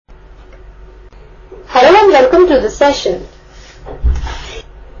Hello and welcome to the session.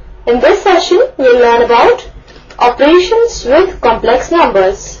 In this session, we will learn about operations with complex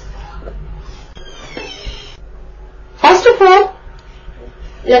numbers. First of all,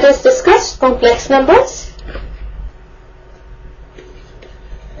 let us discuss complex numbers.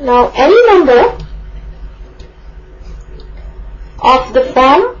 Now, any number of the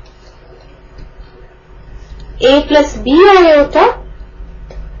form a plus b iota,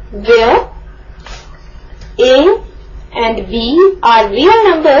 where a and b are real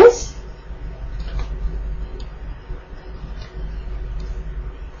numbers,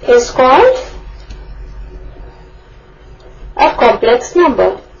 is called a complex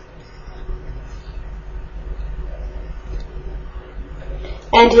number.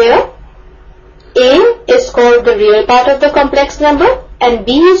 And here a is called the real part of the complex number and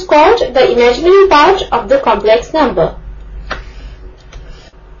b is called the imaginary part of the complex number.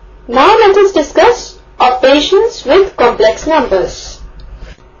 Now let us discuss operations with complex numbers.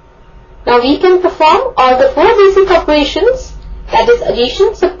 Now we can perform all the four basic operations, that is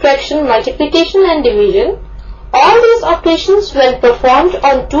addition, subtraction, multiplication and division. All these operations, when performed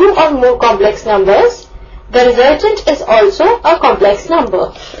on two or more complex numbers, the resultant is also a complex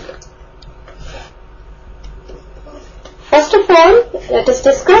number. First of all, let us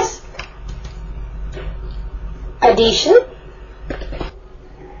discuss addition.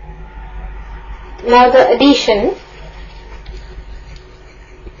 Now the addition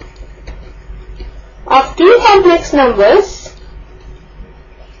of two complex numbers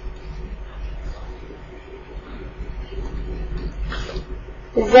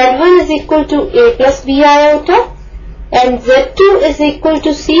Z1 is equal to a plus b iota and Z2 is equal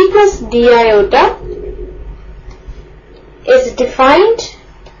to c plus d iota is defined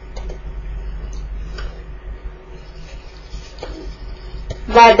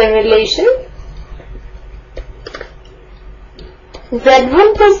by the relation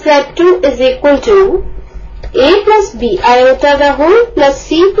Z1 plus Z2 is equal to a plus b iota the whole plus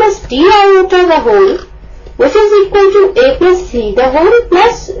c plus d iota the whole, which is equal to a plus c the whole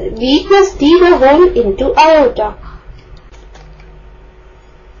plus b plus d the whole into iota.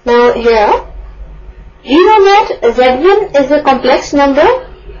 Now here, we know that Z1 is a complex number,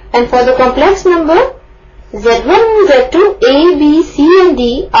 and for the complex number Z1 and Z2, a, b, c and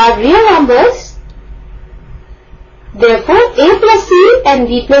d are real numbers. Therefore, a plus c and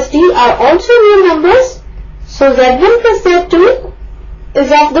b plus d are also real numbers. So Z1 plus Z2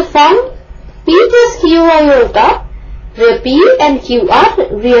 is of the form p plus q iota, where p and q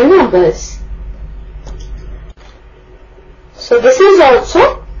are real numbers. So this is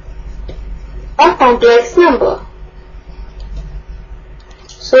also a complex number.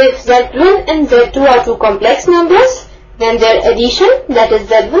 So if Z1 and Z2 are two complex numbers, then their addition, that is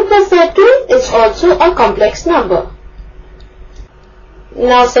Z1 plus Z2, is also a complex number.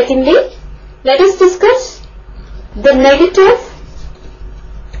 Now secondly, let us discuss the negative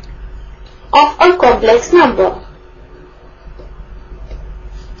of a complex number.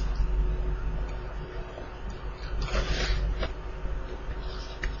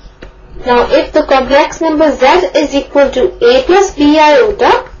 Now if the complex number z is equal to a plus b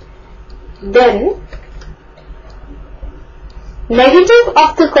iota, then negative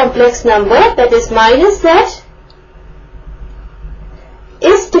of the complex number, that is minus z,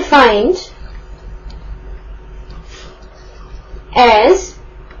 is defined as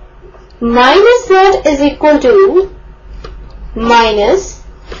minus z is equal to minus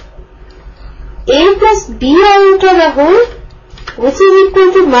a plus b iota the whole, which is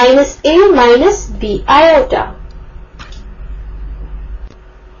equal to minus a minus b iota.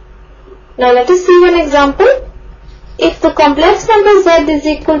 Now let us see one example. If the complex number z is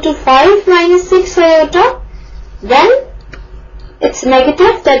equal to 5 minus 6 iota, then its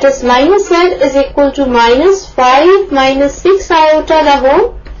negative, that is minus z, is equal to minus 5 minus 6 iota the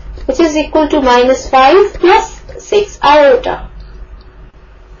whole, which is equal to minus 5 plus 6 iota.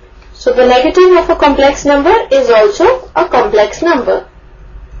 So the negative of a complex number is also a complex number.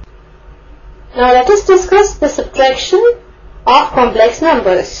 Now let us discuss the subtraction of complex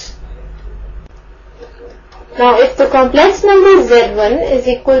numbers. Now if the complex number Z1 is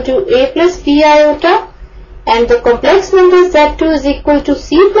equal to a plus b iota and the complex number Z2 is equal to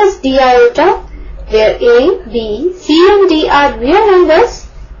c plus d iota, where a, b, c and d are real numbers,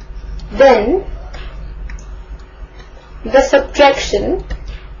 then the subtraction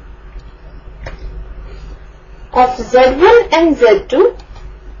of Z1 and Z2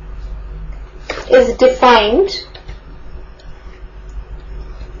 is defined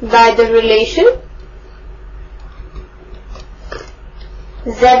by the relation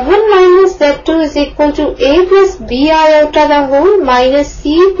Z1 minus Z2 is equal to A plus B iota the whole minus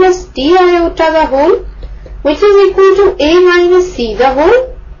C plus D iota the whole, which is equal to A minus C the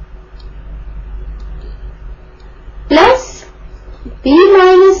whole plus B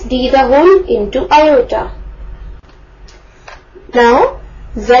minus D the whole into iota. Now,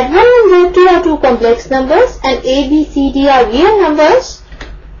 Z1 and Z2 are two complex numbers and A, B, C, D are real numbers.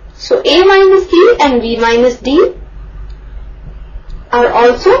 So, A minus D and B minus D are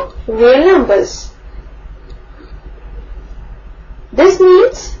also real numbers. This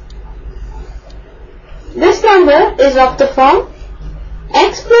means this number is of the form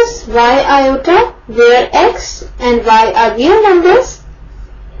x plus y iota, where x and y are real numbers.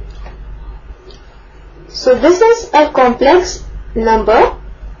 So this is a complex number.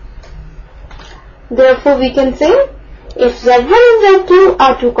 Therefore we can say if Z1 and Z2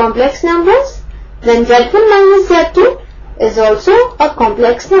 are two complex numbers, then Z1 minus Z2 is also a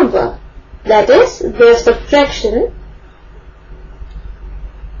complex number. That is, their subtraction,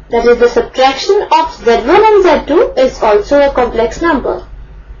 that is the subtraction of Z1 and Z2 is also a complex number.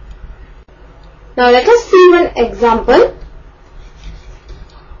 Now let us see one example.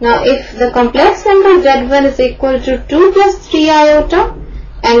 Now if the complex number Z1 is equal to 2 plus 3 iota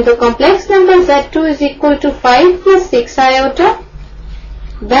and the complex number Z2 is equal to 5 plus 6 iota,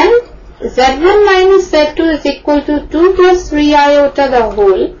 then Z1 minus Z2 is equal to 2 plus 3 iota the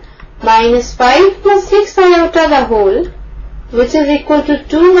whole minus 5 plus 6 iota the whole, which is equal to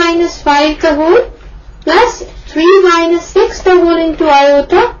 2 minus 5 the whole plus 3 minus 6 the whole into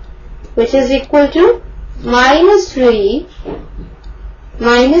iota, which is equal to minus 3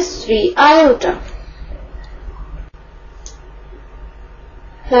 iota.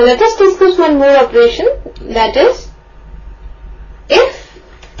 Now let us discuss one more operation, that is, if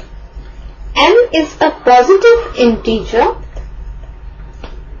m is a positive integer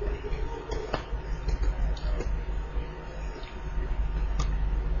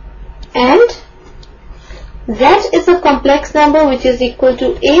and z is a complex number which is equal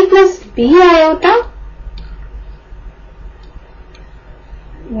to a plus b iota,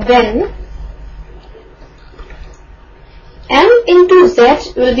 then m into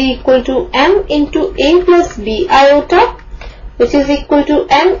z will be equal to m into a plus b iota, which is equal to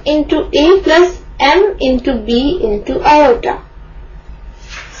m into a plus m into b into iota.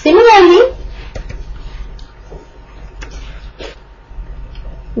 Similarly,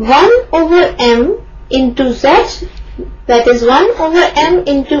 1 over m into z, that is 1 over m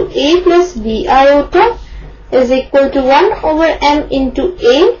into a plus b iota, is equal to 1 over m into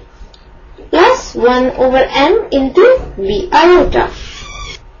a plus 1 over m into b iota.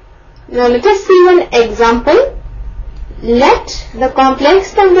 Now let us see one example. Let the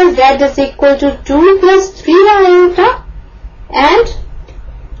complex number z is equal to 2 plus 3 iota and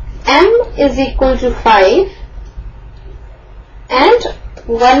m is equal to 5, and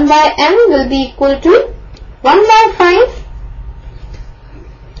 1 by m will be equal to 1 by 5,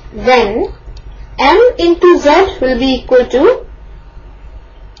 then m into z will be equal to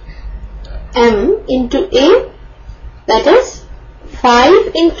m into a, that is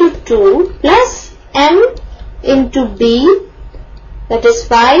 5 into 2 plus m into b, that is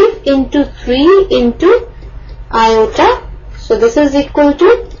 5 into 3 into iota. So this is equal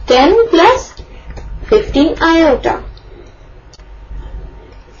to 10 plus 15 iota.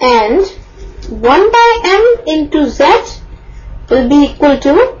 And 1 by m into z will be equal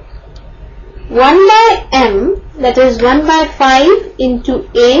to 1 by m, that is 1 by 5 into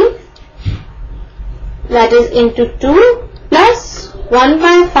a, that is into 2 plus 1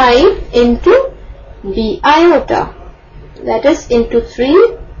 by 5 into b iota, that is into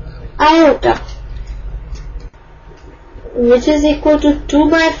 3 iota, which is equal to 2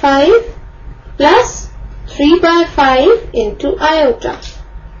 by 5 plus 3 by 5 into iota.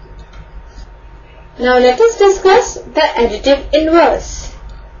 Now let us discuss the additive inverse.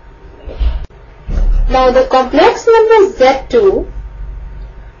 Now the complex number Z2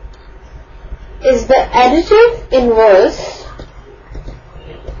 is the additive inverse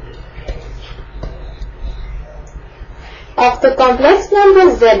of the complex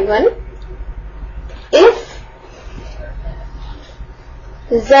number Z1 if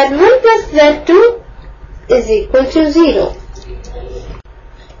Z1 plus Z2 is equal to 0.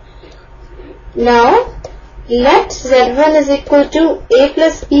 Now let Z1 is equal to a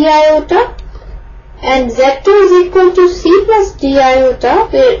plus b iota and Z2 is equal to c plus d iota,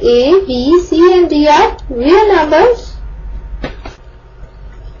 where a, b, c and d are real numbers.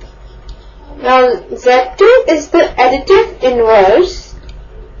 Now Z2 is the additive inverse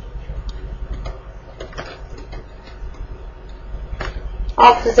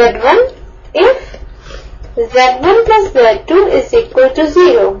of Z1 if Z1 plus Z2 is equal to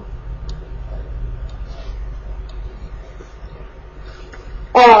 0.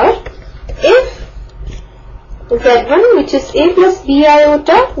 Or if Z1, which is A plus B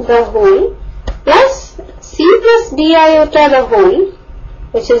iota the whole plus C plus D iota the whole,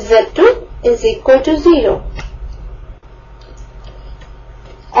 which is Z2, is equal to 0.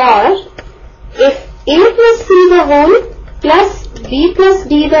 Or if A plus C the whole plus B plus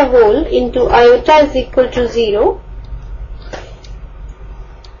D the whole into iota is equal to 0.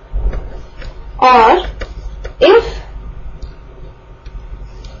 Or if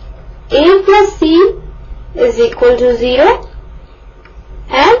A plus C is equal to 0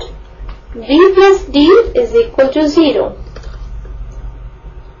 and B plus D is equal to 0.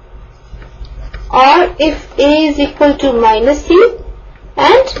 Or if A is equal to minus C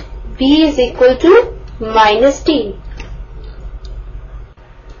and B is equal to minus D.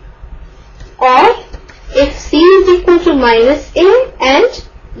 Or if C is equal to minus A and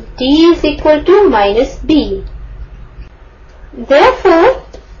D is equal to minus B. Therefore,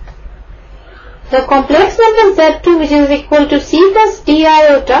 the complex number Z2, which is equal to C plus D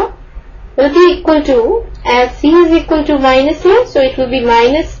iota, will be equal to, as C is equal to minus A, so it will be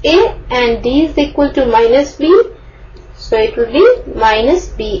minus A, and D is equal to minus B, so it will be minus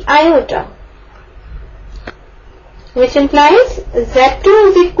B iota, which implies Z2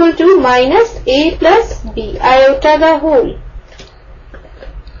 is equal to minus A plus B iota the whole.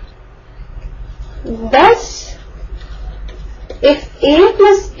 Thus, if A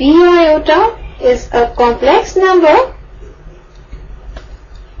plus B iota is a complex number,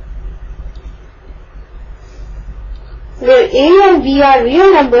 where A and B are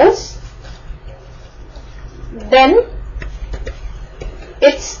real numbers, then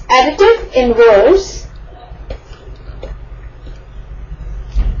its additive inverse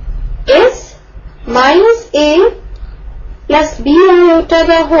is minus A plus B iota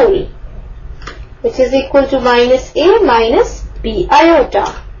the whole, which is equal to minus A minus B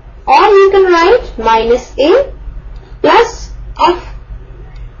iota. Or you can write minus A plus of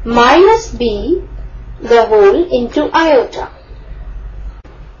minus B the whole into iota.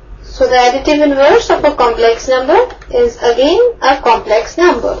 So the additive inverse of a complex number is again a complex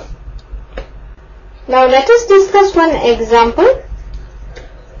number. Now let us discuss one example.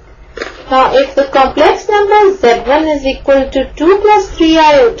 Now if the complex number Z1 is equal to 2 plus 3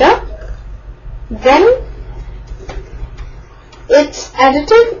 iota, then its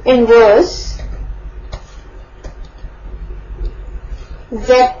additive inverse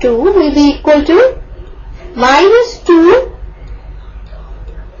Z2 will be equal to minus 2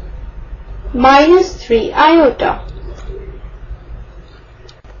 minus 3 iota.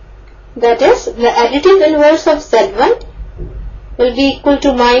 That is, the additive inverse of Z1 will be equal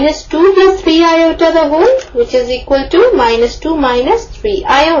to minus 2 plus 3 iota the whole, which is equal to minus 2 minus 3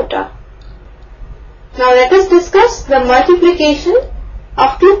 iota. Now let us discuss the multiplication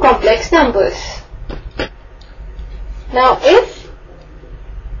of two complex numbers. Now if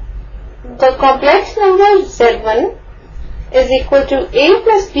the complex number Z1 is equal to A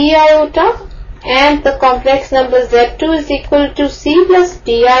plus B iota and the complex number Z2 is equal to C plus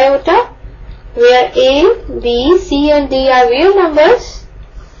D iota, where A, B, C and D are real numbers,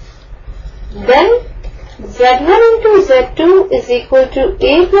 then Z1 into Z2 is equal to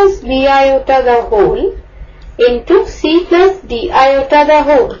A plus B iota the whole into C plus D iota the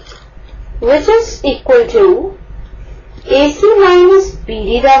whole, which is equal to AC minus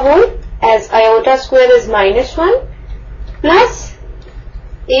BD the whole, as iota square is minus 1, plus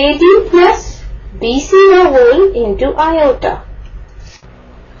AD plus BC the whole into iota.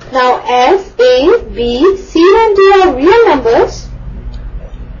 Now as A, B, C and D are real numbers,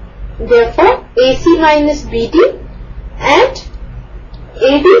 therefore AC minus BD and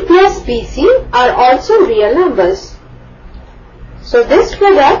AD plus BC are also real numbers. So this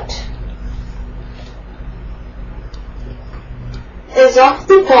product is of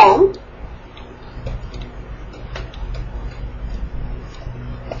the form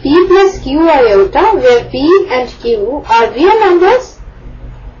P plus Q iota, where P and Q are real numbers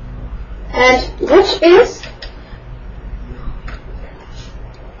and which is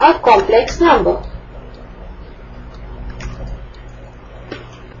a complex number.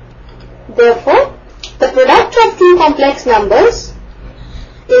 Therefore, the product of two complex numbers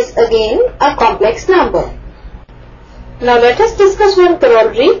is again a complex number. Now let us discuss one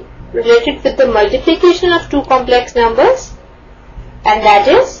corollary related with the multiplication of two complex numbers, and that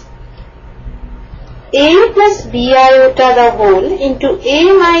is A plus B iota the whole into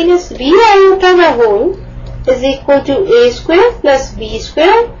A minus B iota the whole is equal to a square plus b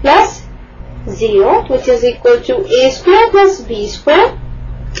square plus 0, which is equal to a square plus b square,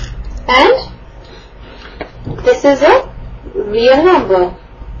 and this is a real number.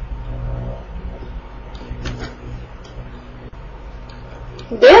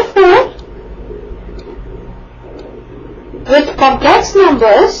 Therefore, with complex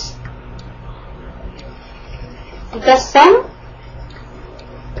numbers, the sum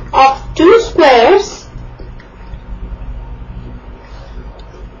of two squares,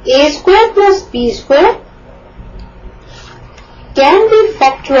 a square plus b square, can be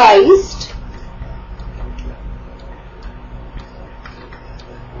factorized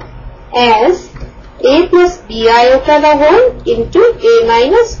as a plus b iota the whole into a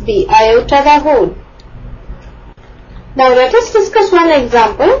minus b iota the whole. Now let us discuss one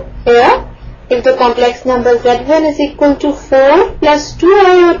example. Here, if the complex number z1 is equal to 4 plus 2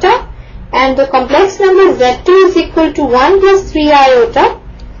 iota and the complex number z2 is equal to 1 plus 3 iota,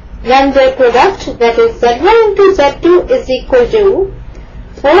 then their product, that is z1 into z2, is equal to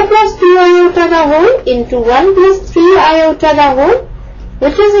 4 plus 2 iota the whole into 1 plus 3 iota the whole,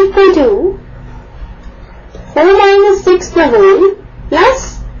 which is equal to 4 minus 6 the whole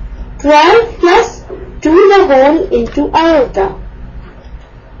plus 12 plus 2 the whole into iota,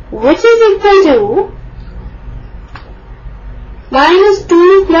 which is equal to minus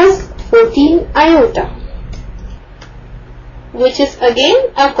 2 plus 14 iota, which is again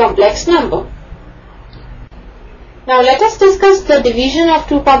a complex number. Now let us discuss the division of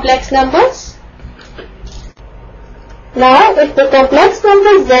two complex numbers. Now if the complex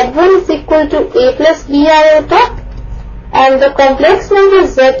number z1 is equal to a plus b iota and the complex number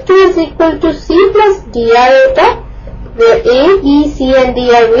z2 is equal to c plus d iota, where a, b, c and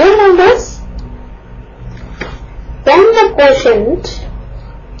d are real numbers, then the quotient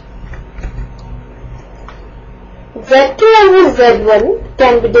z2 over z1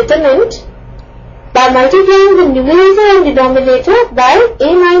 can be determined by multiplying the numerator and denominator by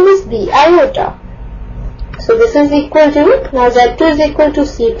a minus b iota. So this is equal to, now z2 is equal to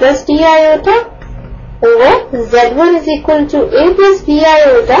c plus d iota over z1 is equal to a plus b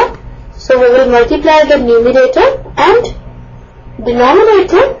iota. So we will multiply the numerator and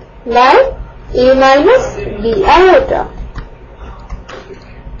denominator by a minus b iota.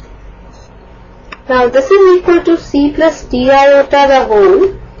 Now this is equal to c plus d iota the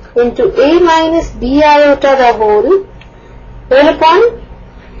whole into a minus b iota the whole upon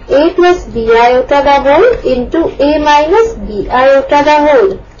a plus b iota the whole into a minus b iota the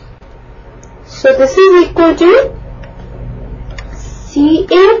whole. So this is equal to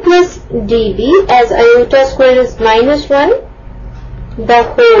ca plus db, as iota square is minus 1 the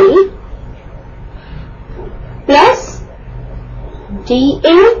whole, plus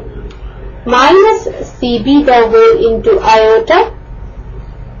dA minus cb the whole into iota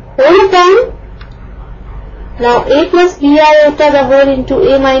whole upon, now a plus b iota the whole into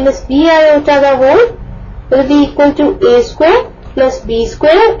a minus b iota the whole will be equal to a square plus b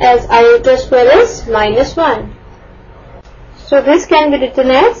square, as iota square is minus 1. So this can be written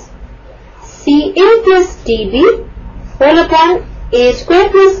as ca plus db whole upon a square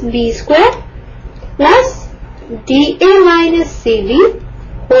plus b square plus dA minus cb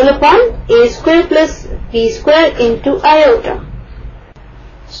whole upon a square plus b square into iota.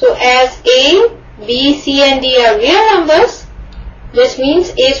 So as a, b, c and d are real numbers, this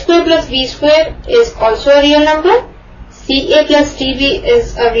means a square plus b square is also a real number, ca plus db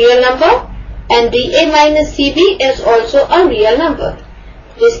is a real number, and dA minus cb is also a real number.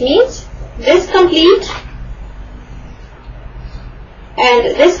 This means this complete and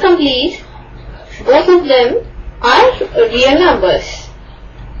this complete, both of them are real numbers.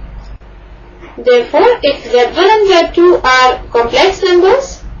 Therefore, if z1 and z2 are complex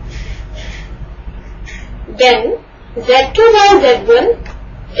numbers, then z2 by z1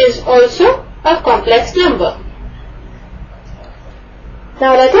 is also a complex number.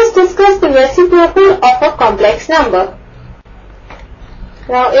 Now let us discuss the reciprocal of a complex number.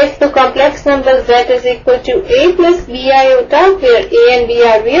 Now if the complex number z is equal to a plus b iota, where a and b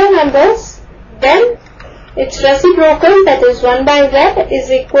are real numbers, then its reciprocal, that is 1 by z,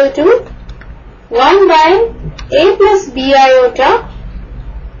 is equal to 1 by a plus b iota.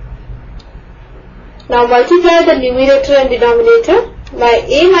 Now multiply the numerator and denominator by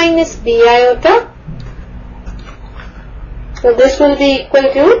a minus b iota. So this will be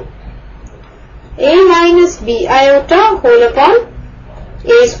equal to a minus b iota whole upon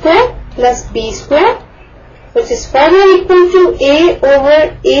a square plus b square, which is further equal to a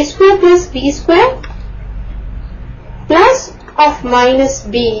over a square plus b square plus of minus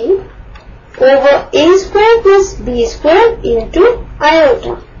b over a square plus b square into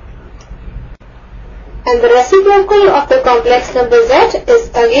iota. And the reciprocal of the complex number z is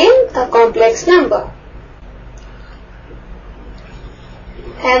again a complex number.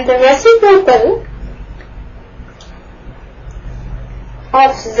 And the reciprocal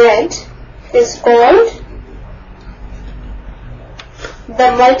of z is called the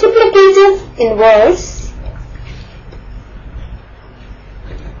multiplicative inverse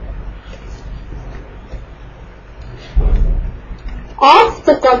of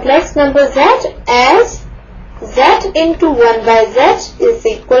the complex number z, as z into 1 by z is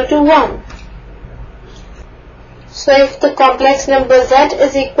equal to 1. So if the complex number z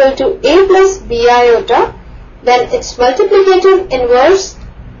is equal to a plus b iota, then its multiplicative inverse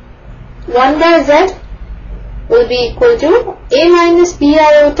 1 by z will be equal to a minus b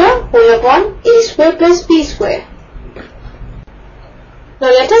iota whole upon a square plus b square. Now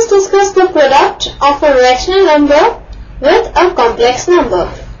let us discuss the product of a rational number with a complex number.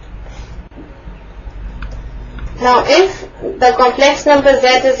 Now if the complex number z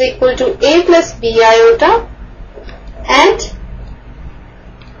is equal to a plus b iota and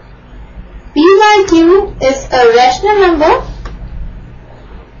p by q is a rational number,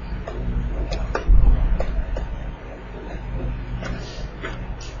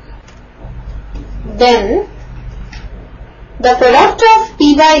 then the product of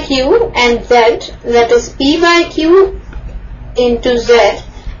p by q and z, that is p by q into z,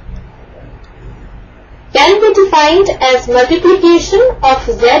 can be defined as multiplication of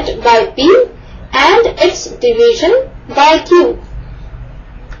z by p and its division by q.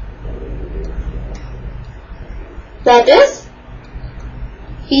 That is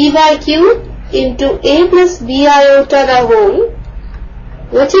p by q into a plus b iota the whole,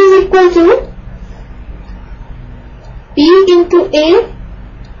 which is equal to p into a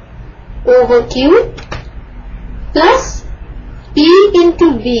over q plus p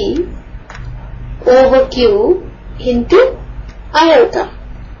into b over q into iota.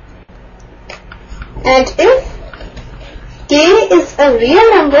 And if k is a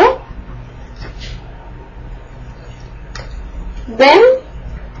real number, then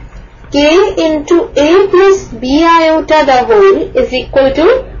k into a plus b iota the whole is equal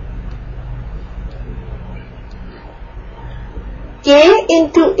to k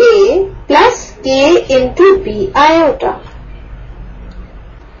into a plus k into b iota.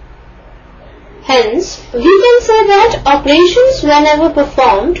 Hence, we can say that operations whenever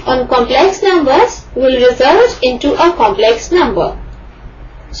performed on complex numbers will result into a complex number.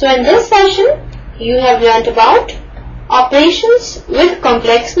 So in this session, you have learnt about operations with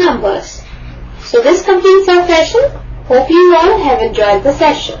complex numbers. So this completes our session. Hope you all have enjoyed the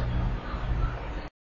session.